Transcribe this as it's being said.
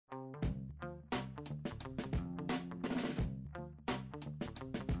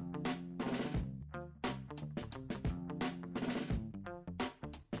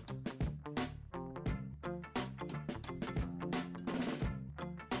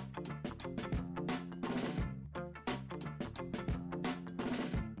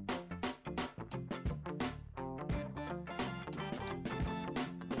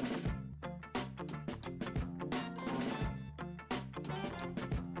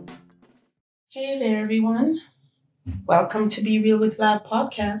Hey there, everyone. Welcome to Be Real with Lab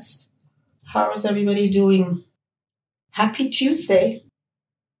podcast. How is everybody doing? Happy Tuesday.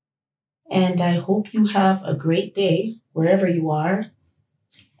 And I hope you have a great day wherever you are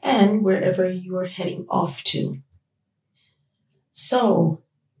and wherever you are heading off to. So,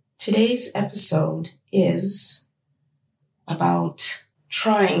 today's episode is about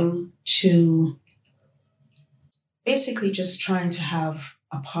trying to have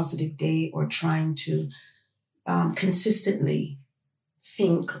a positive day or trying to consistently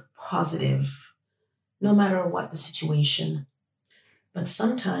think positive no matter what the situation. But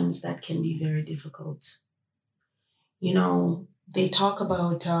sometimes that can be very difficult. They talk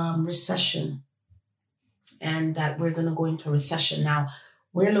about recession and that we're going to go into recession. Now,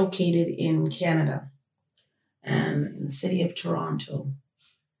 we're located in Canada and in the city of Toronto.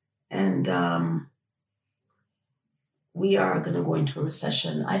 And we are going to go into a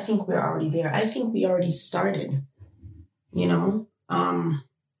recession. I think we're already there. I think we already started, you know.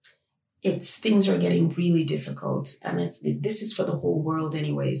 Things are getting really difficult. And this is for the whole world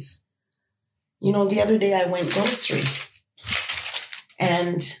anyways. The other day I went grocery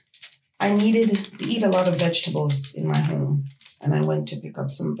and I needed to eat a lot of vegetables in my home. And I went to pick up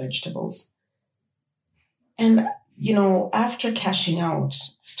some vegetables. And, after cashing out,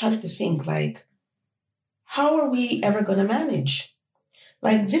 I started to think how are we ever going to manage?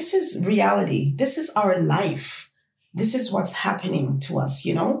 This is reality. This is our life. This is what's happening to us,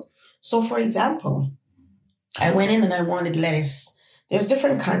 So for example, I went in and I wanted lettuce. There's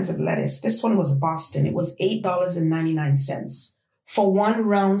different kinds of lettuce. This one was Boston. It was $8.99 for one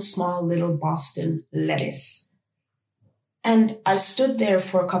round, small, little Boston lettuce. And I stood there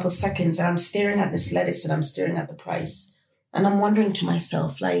for a couple seconds and I'm staring at this lettuce and I'm staring at the price. And I'm wondering to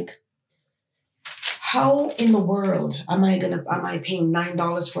myself, how in the world am I paying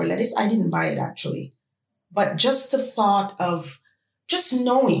 $9 for lettuce? I didn't buy it actually. But just the thought of just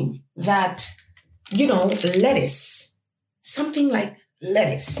knowing that, something like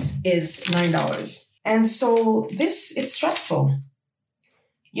lettuce is $9. And so it's stressful.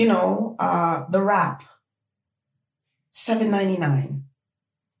 The wrap, $7.99.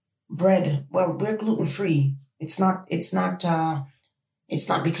 Bread, well, we're gluten-free. It's not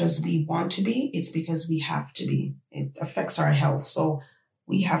because we want to be, it's because we have to be. It affects our health. So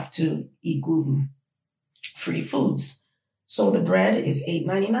we have to eat gluten-free foods. So the bread is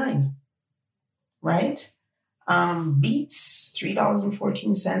 $8.99, right? Beets,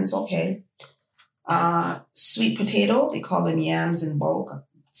 $3.14. Okay. Sweet potato, they call them yams in bulk,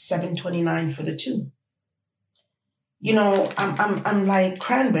 $7.29 for the two. I'm like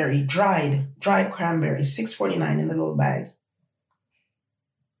cranberry, dried cranberry, $6.49 in the little bag.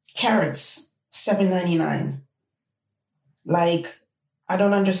 Carrots, $7.99. I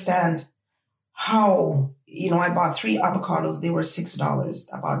don't understand how, I bought 3 avocados. They were $6.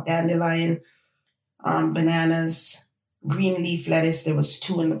 I bought dandelion, bananas, green leaf lettuce. There was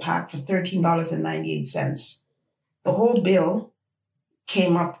 2 in the pack for $13.98. The whole bill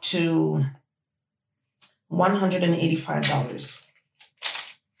came up to $185.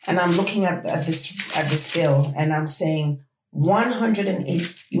 And I'm looking at this bill and I'm saying, 180.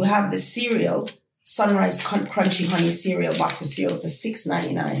 You have the cereal, Sunrise Crunchy Honey cereal, box of cereal for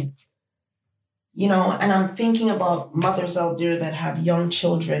 $6.99. And I'm thinking about mothers out there that have young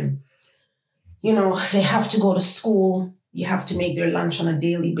children. They have to go to school. You have to make their lunch on a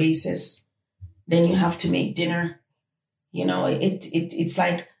daily basis. Then you have to make dinner. It's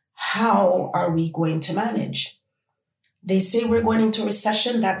like, how are we going to manage? They say we're going into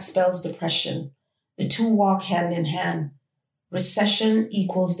recession. That spells depression. The two walk hand in hand. Recession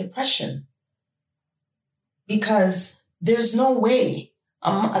equals depression. Because there's no way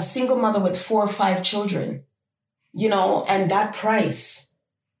a single mother with 4 or 5 children, and that price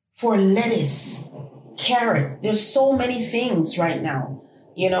for lettuce, carrot, there's so many things right now,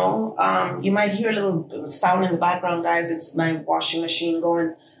 you might hear a little sound in the background, guys. It's my washing machine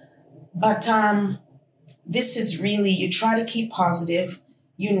going. But this is really, you try to keep positive,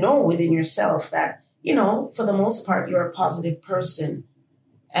 within yourself that, for the most part, you're a positive person.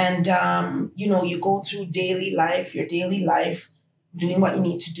 And, you go through your daily life, doing what you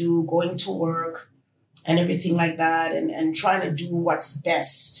need to do, going to work and everything like that, and trying to do what's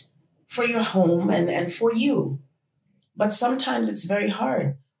best for your home and for you. But sometimes it's very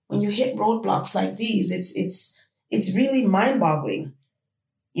hard. When you hit roadblocks like these, it's really mind-boggling,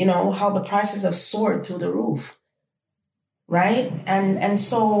 how the prices have soared through the roof. Right? And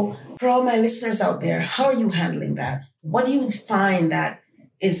so for all my listeners out there, how are you handling that? What do you find that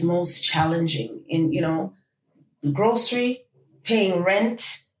is most challenging in, the grocery, paying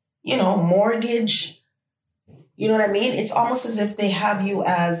rent, mortgage. You know what I mean? It's almost as if they have you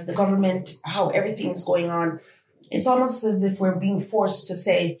as the government, how everything is going on. It's almost as if we're being forced to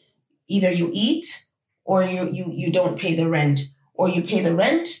say either you eat or you don't pay the rent, or you pay the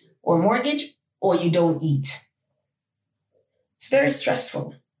rent or mortgage or you don't eat. It's very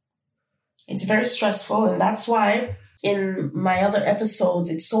stressful. It's very stressful. And that's why in my other episodes,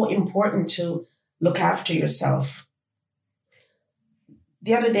 it's so important to look after yourself.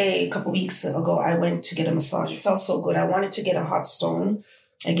 The other day, a couple weeks ago, I went to get a massage. It felt so good. I wanted to get a hot stone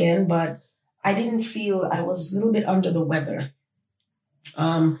again, but I didn't feel, I was a little bit under the weather.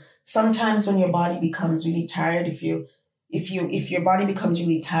 Sometimes when your body becomes really tired, if your body becomes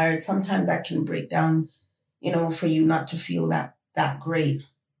really tired, sometimes that can break down, for you not to feel that great.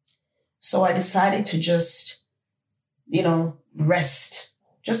 So I decided to just, rest,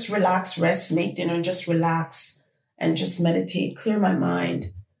 just relax, rest, make dinner, just relax and just meditate, clear my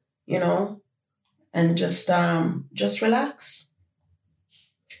mind, and just relax.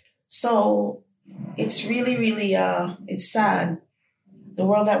 So it's really, really, it's sad. The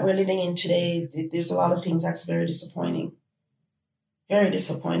world that we're living in today, there's a lot of things that's very disappointing. Very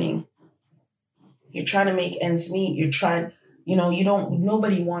disappointing. You're trying to make ends meet. You're trying,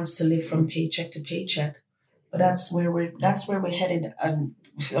 nobody wants to live from paycheck to paycheck. But that's where we're headed.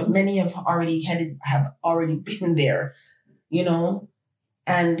 Many have already been there,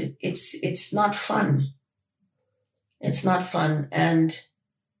 and it's not fun. It's not fun. And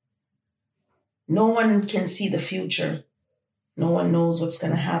no one can see the future. No one knows what's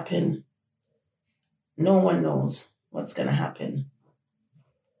going to happen. No one knows what's going to happen.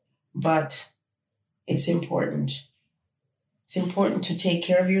 But it's important. It's important to take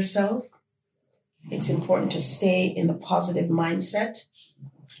care of yourself. It's important to stay in the positive mindset.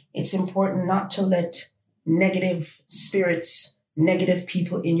 It's important not to let negative spirits, negative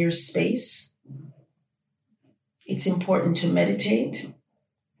people in your space. It's important to meditate.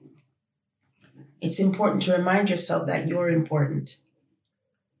 It's important to remind yourself that you're important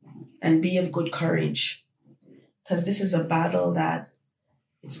and be of good courage, because this is a battle that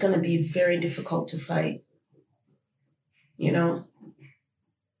it's going to be very difficult to fight.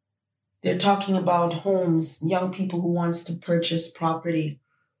 They're talking about homes, young people who wants to purchase property,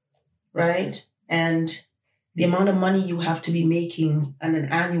 right? And the amount of money you have to be making on an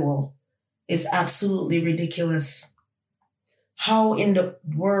annual is absolutely ridiculous. How in the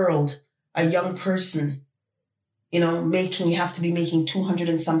world a young person, you have to be making 200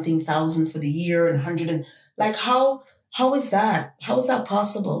 and something thousand for the year and 100 and how is that? How is that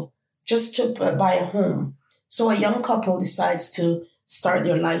possible? Just to buy a home. So a young couple decides to start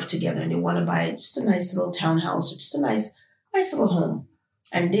their life together and they want to buy just a nice little townhouse or just a nice little home.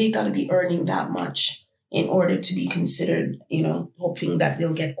 And they got to be earning that much in order to be considered, hoping that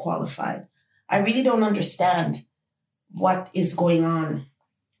they'll get qualified. I really don't understand what is going on,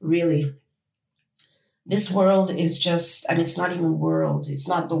 really. This world is just, and it's not even world. It's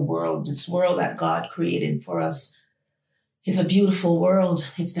not the world. This world that God created for us is a beautiful world.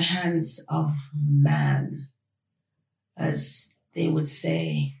 It's the hands of man, as they would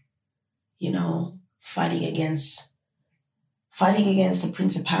say, fighting against the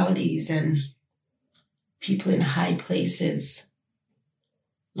principalities and people in high places,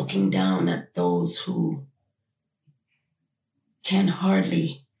 looking down at those who can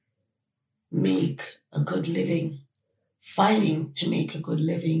hardly make a good living, fighting to make a good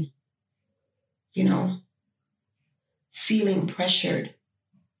living, feeling pressured,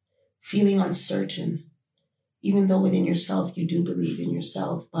 feeling uncertain, even though within yourself you do believe in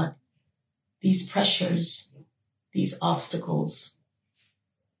yourself. But these pressures, these obstacles,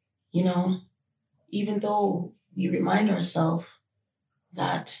 even though we remind ourselves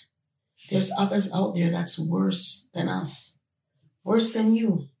that there's others out there that's worse than us, worse than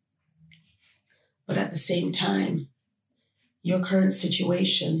you. But at the same time, your current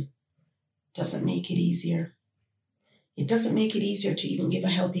situation doesn't make it easier. It doesn't make it easier to even give a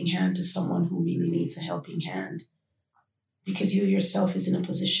helping hand to someone who really needs a helping hand, because you yourself is in a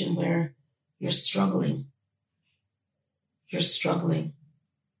position where you're struggling. You're struggling.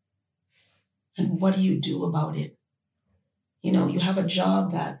 And what do you do about it? You have a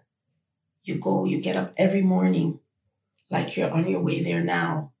job that you get up every morning like you're on your way there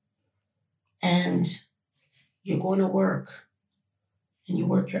now, and you're going to work and you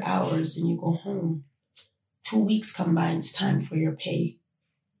work your hours and you go home. 2 weeks come by and it's time for your pay.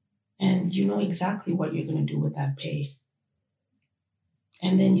 And you know exactly what you're going to do with that pay.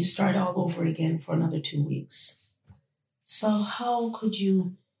 And then you start all over again for another 2 weeks. So how could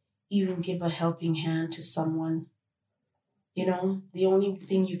you even give a helping hand to someone The only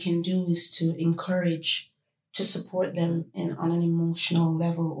thing you can do is to encourage, to support them on an emotional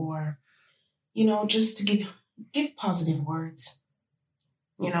level, or, just to give positive words,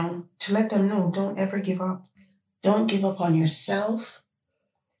 to let them know, don't ever give up. Don't give up on yourself.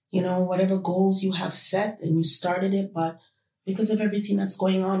 Whatever goals you have set and you started it, but because of everything that's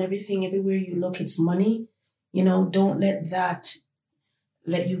going on, everything, everywhere you look, it's money. Don't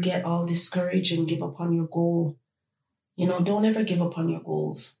let you get all discouraged and give up on your goal. Don't ever give up on your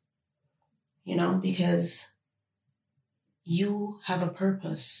goals, because you have a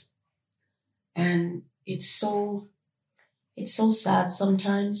purpose. And it's so sad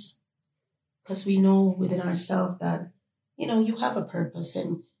sometimes, because we know within ourselves that, you have a purpose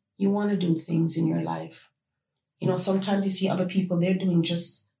and you want to do things in your life. Sometimes you see other people, they're doing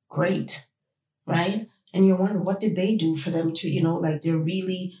just great, right? And you're wondering, what did they do for them to, like they're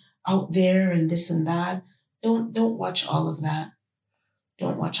really out there and this and that. Don't watch all of that.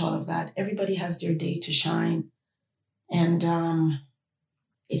 Don't watch all of that. Everybody has their day to shine. And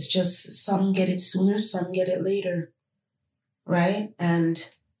it's just some get it sooner, some get it later, right? And,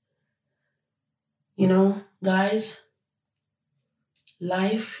 guys,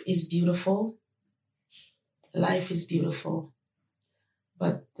 life is beautiful. Life is beautiful.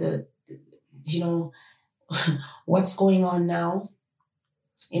 But what's going on now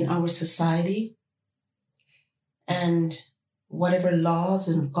in our society, and whatever laws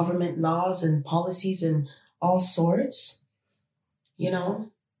and government laws and policies and all sorts,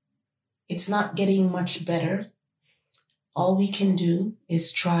 it's not getting much better. All we can do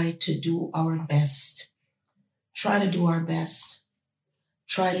is try to do our best. Try to do our best.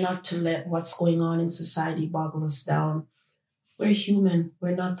 Try not to let what's going on in society boggle us down. We're human.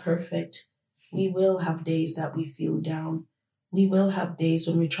 We're not perfect. We will have days that we feel down. We will have days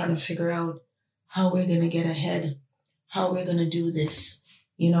when we're trying to figure out how we're going to get ahead, how we're going to do this,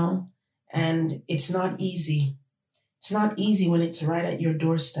 and it's not easy. It's not easy when it's right at your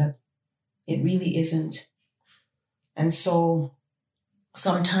doorstep. It really isn't. And so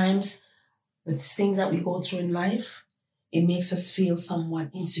sometimes the things that we go through in life, it makes us feel somewhat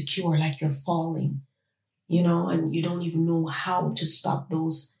insecure, like you're falling, and you don't even know how to stop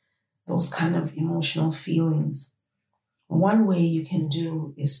those kind of emotional feelings. One way you can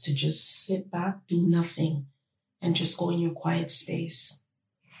do is to just sit back, do nothing, and just go in your quiet space,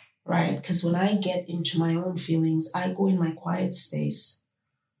 right? Because when I get into my own feelings, I go in my quiet space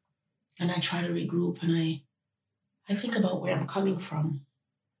and I try to regroup, and I think about where I'm coming from,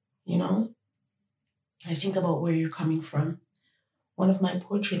 I think about where you're coming from. One of my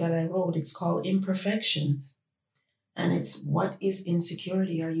poetry that I wrote, it's called Imperfections. And it's, what is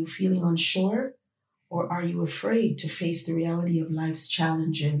insecurity? Are you feeling unsure? Or are you afraid to face the reality of life's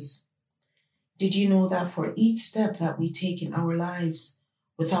challenges? Did you know that for each step that we take in our lives,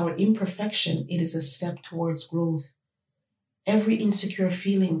 with our imperfection, it is a step towards growth? Every insecure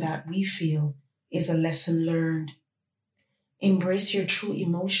feeling that we feel is a lesson learned. Embrace your true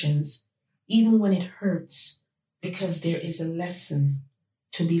emotions, even when it hurts, because there is a lesson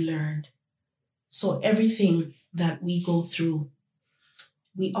to be learned. So everything that we go through,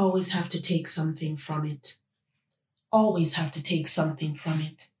 we always have to take something from it. Always have to take something from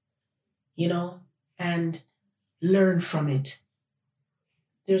it, and learn from it.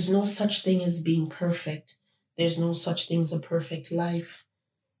 There's no such thing as being perfect. There's no such thing as a perfect life.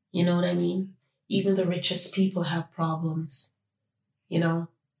 You know what I mean? Even the richest people have problems. You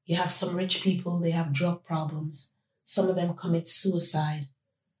have some rich people, they have drug problems. Some of them commit suicide,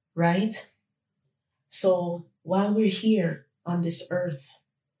 right? So while we're here on this earth,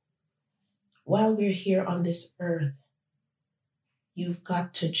 you've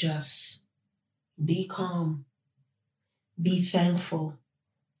got to just be calm, be thankful,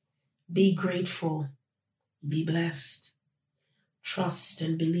 be grateful, be blessed. Trust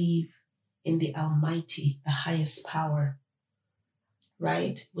and believe in the Almighty, the highest power,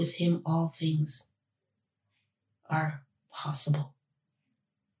 right? With Him, all things are possible,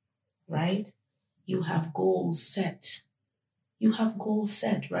 right? You have goals set.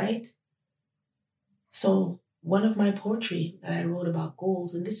 Right? So one of my poetry that I wrote about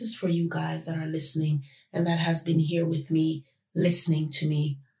goals, and this is for you guys that are listening and that has been here with me, listening to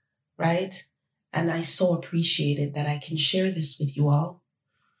me, right? And I so appreciate it that I can share this with you all.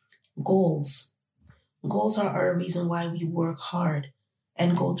 Goals. Goals are a reason why we work hard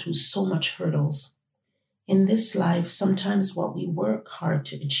and go through so much hurdles. In this life, sometimes what we work hard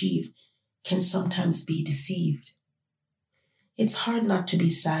to achieve can sometimes be deceived. It's hard not to be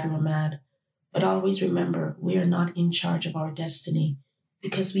sad or mad, but always remember we are not in charge of our destiny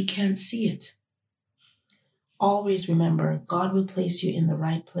because we can't see it. always remember God will place you in the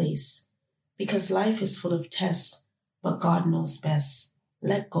right place because life is full of tests, but God knows best.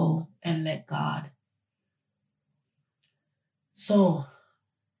 Let go and let God. So,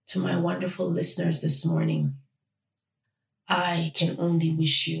 to my wonderful listeners this morning, I can only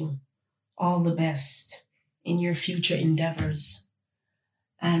wish you all the best in your future endeavors.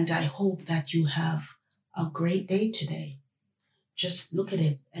 And I hope that you have a great day today. Just look at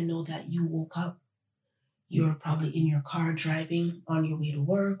it and know that you woke up. You're probably in your car driving on your way to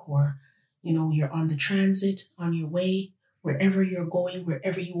work, or, you're on the transit on your way, wherever you're going,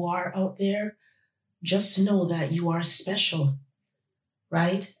 wherever you are out there. Just know that you are special,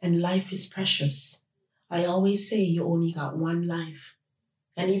 right? And life is precious. I always say you only got one life.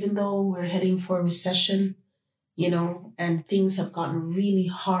 And even though we're heading for a recession, and things have gotten really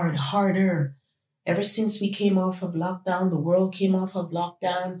harder. Ever since we came off of lockdown, the world came off of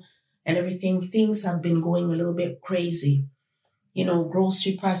lockdown and everything, things have been going a little bit crazy.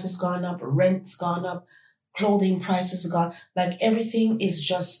 Grocery prices gone up, rent's gone up, clothing prices gone. Like everything is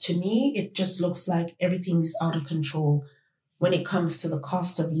just, to me, it just looks like everything's out of control when it comes to the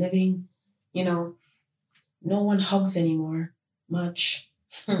cost of living. No one hugs anymore much.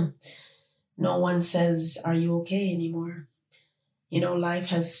 No one says, "Are you okay?" anymore. Life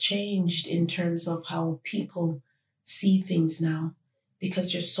has changed in terms of how people see things now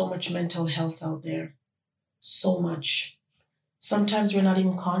because there's so much mental health out there. So much. Sometimes we're not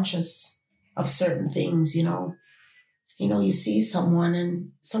even conscious of certain things. You see someone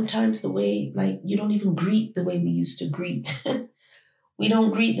and sometimes the way, like, you don't even greet the way we used to greet. We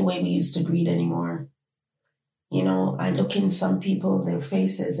don't greet the way we used to greet anymore. I look in some people, their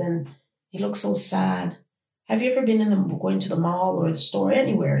faces, and they look so sad. Have you ever been going to the mall or the store,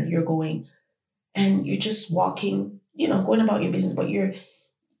 anywhere you're going, and you're just walking, going about your business, but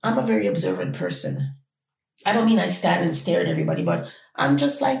I'm a very observant person. I don't mean I stand and stare at everybody, but I'm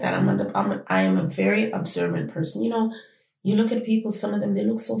just like that. I am a very observant person. You look at people, some of them, they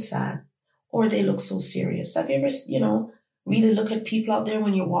look so sad or they look so serious. Have you ever, really look at people out there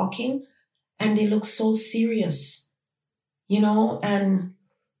when you're walking and they look so serious, and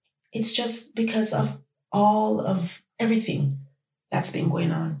it's just because of all of everything that's been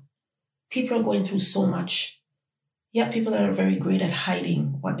going on. People are going through so much. Yeah, people that are very great at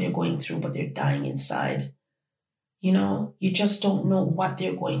hiding what they're going through, but they're dying inside. You just don't know what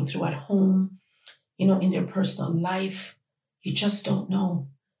they're going through at home, in their personal life. You just don't know.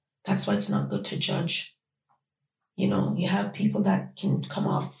 That's why it's not good to judge. You have people that can come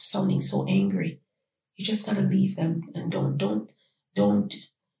off sounding so angry. You just got to leave them and don't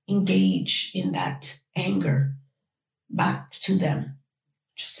engage in that anger back to them.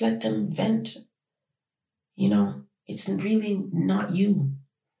 Just let them vent. It's really not you.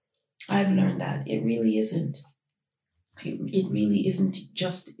 I've learned that. It really isn't. It really isn't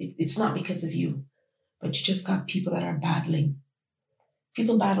it's not because of you, but you just got people that are battling.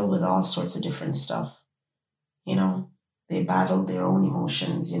 People battle with all sorts of different stuff. They battle their own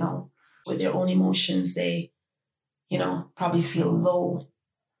emotions, with their own emotions, they, probably feel low,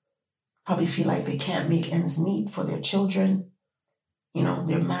 probably feel like they can't make ends meet for their children.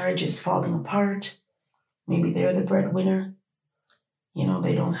 Their marriage is falling apart. Maybe they're the breadwinner.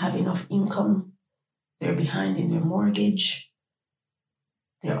 They don't have enough income. They're behind in their mortgage.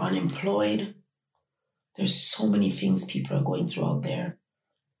 They're unemployed. There's so many things people are going through out there.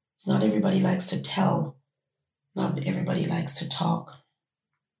 Not everybody likes to tell. Not everybody likes to talk.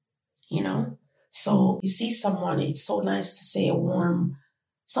 So you see someone, it's so nice to say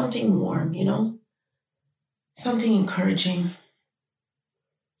something warm, something encouraging,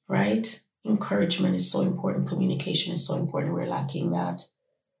 right? Encouragement is so important. Communication is so important. We're lacking that.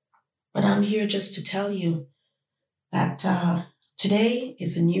 But I'm here just to tell you that today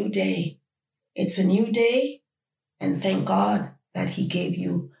is a new day. It's a new day, and thank God that He gave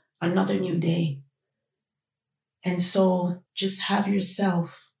you another new day. And so just have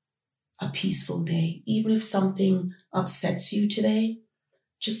yourself a peaceful day. Even if something upsets you today,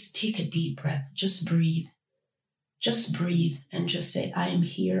 just take a deep breath. Just breathe. Just breathe and just say, I am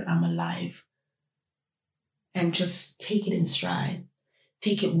here. I'm alive. And just take it in stride.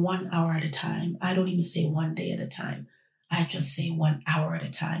 Take it 1 hour at a time. I don't even say 1 day at a time. I just say 1 hour at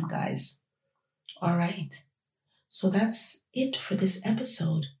a time, guys. All right. So that's it for this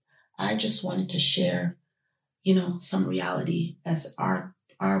episode. I just wanted to share, some reality, as our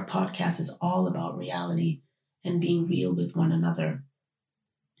podcast is all about reality and being real with one another.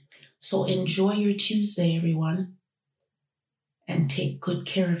 So enjoy your Tuesday, everyone, and take good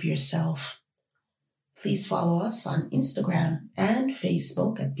care of yourself. Please follow us on Instagram and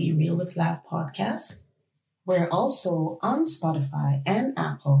Facebook at Be Real with Laugh Podcast. We're also on Spotify and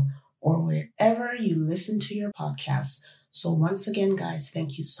Apple or wherever you listen to your podcasts. So once again, guys,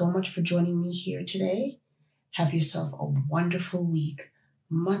 thank you so much for joining me here today. Have yourself a wonderful week.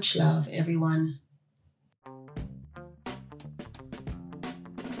 Much love, everyone.